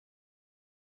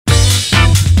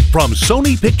From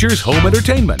Sony Pictures Home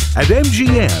Entertainment at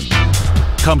MGM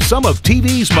come some of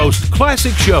TV's most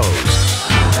classic shows.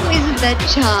 Isn't that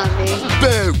charming?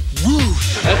 Bad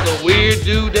whoosh. That's a weird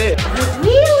dude there. It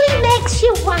really makes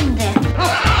you wonder.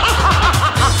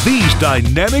 These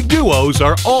dynamic duos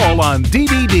are all on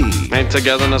DVD. Ain't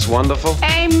togetherness wonderful?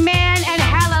 Amen and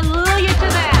hallelujah to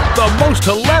that. The most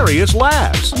hilarious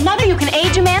laughs. Mother, you can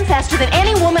age a man faster than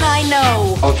any woman I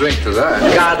know. I'll drink to that.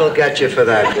 God will get you for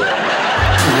that.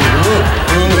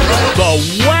 The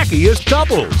wackiest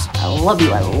couples. I love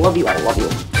you, I love you, I love you.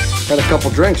 Had a couple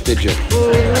drinks, did you?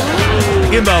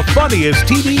 In the funniest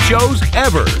TV shows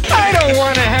ever. I don't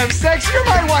want to have sex. You're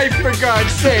my wife, for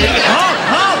God's sake.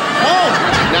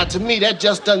 Now, to me, that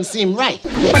just doesn't seem right.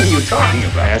 What are you talking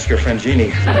about? Ask your friend Jeannie.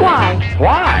 Why?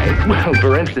 Why? Well,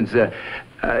 for instance, These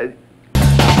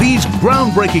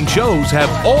groundbreaking shows have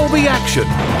all the action.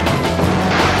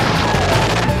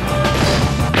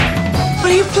 What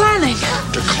are you planning?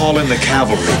 To call in the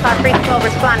cavalry. 5-3-12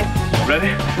 responding. ready?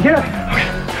 Yeah.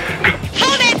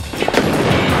 Hold it!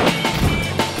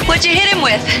 What'd you hit him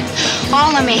with?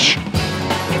 All of me.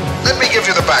 Let me give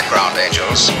you the background,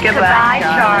 angels. Goodbye,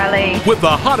 Charlie. With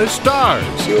the hottest stars.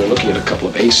 You're looking at a couple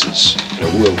of aces in a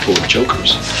world full of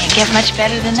jokers. Can't get much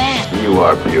better than that. You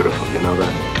are beautiful, you know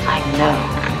that? I know.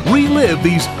 Relive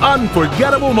these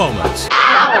unforgettable moments.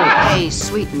 Hey,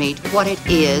 sweetmeat, what it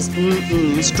is,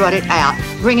 strut it out.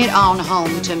 Bring it on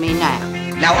home to me now.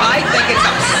 Now, I think it's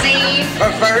obscene,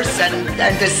 perverse, and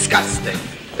disgusting.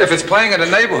 If it's playing in the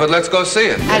neighborhood, let's go see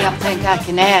it. I don't think I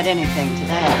can add anything to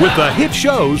that. With the hit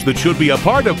shows that should be a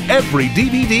part of every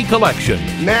DVD collection.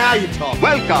 Now you talk.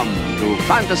 Welcome to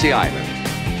Fantasy Island.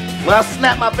 When I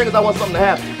snap my fingers, I want something to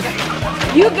happen.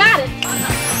 You got it.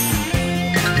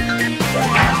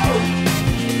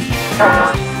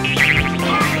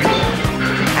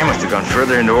 I must have gone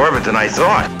further into orbit than I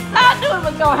thought. I knew it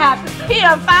was going to happen. He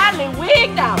done finally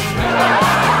wigged out.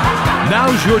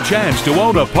 Now's your chance to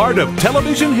own a part of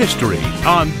television history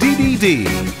on DVD.